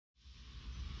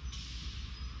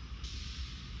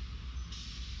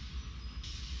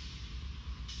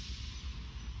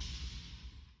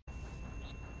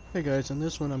Hey guys, in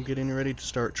this one I'm getting ready to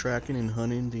start tracking and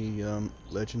hunting the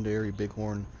legendary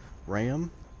Bighorn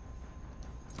Ram.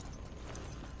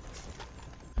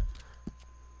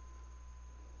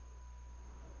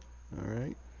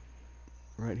 Alright,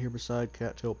 right here beside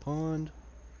Cattail Pond,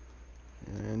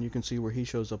 and you can see where he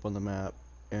shows up on the map,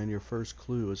 and your first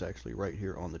clue is actually right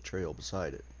here on the trail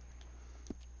beside it.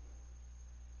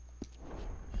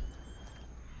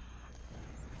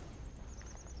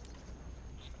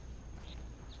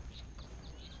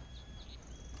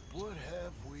 What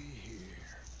have we here?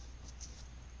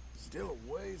 Still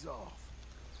a ways off.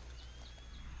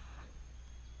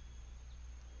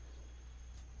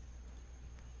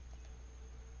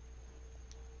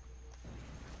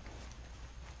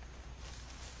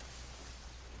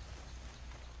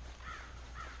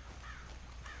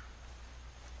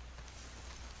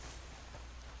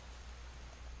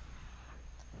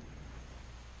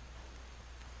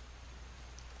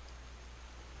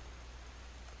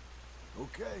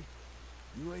 Okay,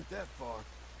 you ain't that far.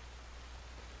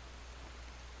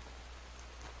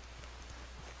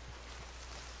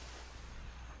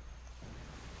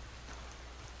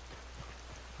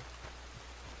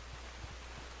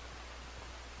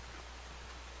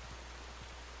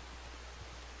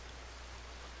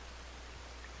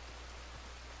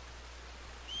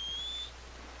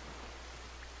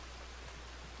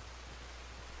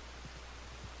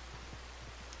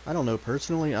 I don't know,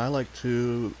 personally I like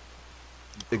to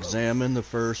examine the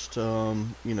first,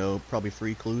 probably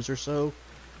 3 clues or so,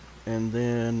 and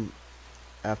then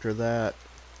after that,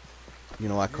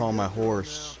 I call my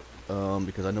horse,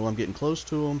 because I know I'm getting close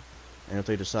to them, and if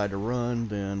they decide to run,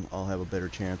 then I'll have a better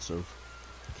chance of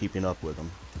keeping up with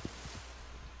them.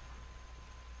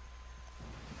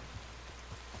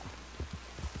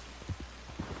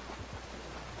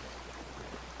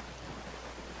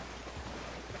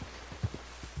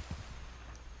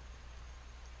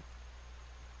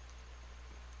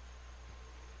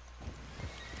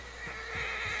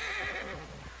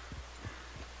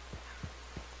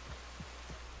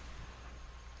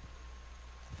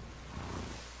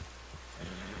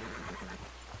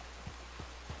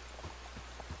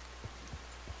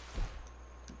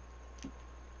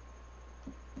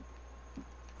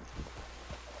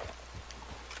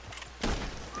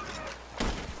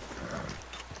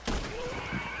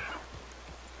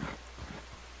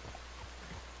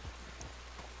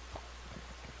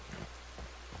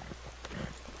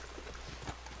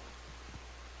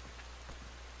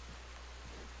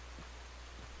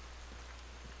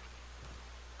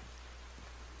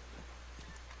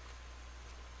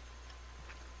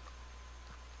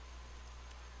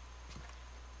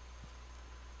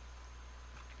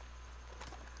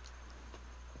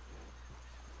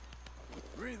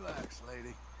 Relax,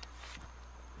 lady.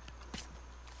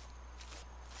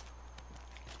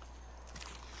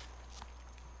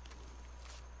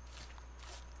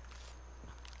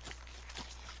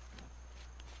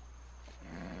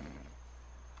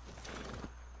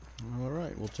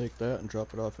 Alright, we'll take that and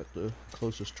drop it off at the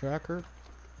closest trapper,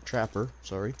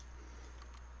 sorry.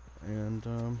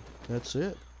 And that's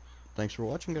it. Thanks for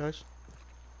watching, guys.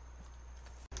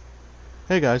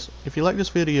 Hey guys, if you like this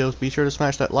video, be sure to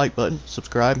smash that like button,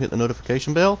 subscribe, hit the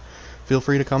notification bell. Feel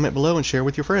free to comment below and share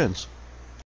with your friends.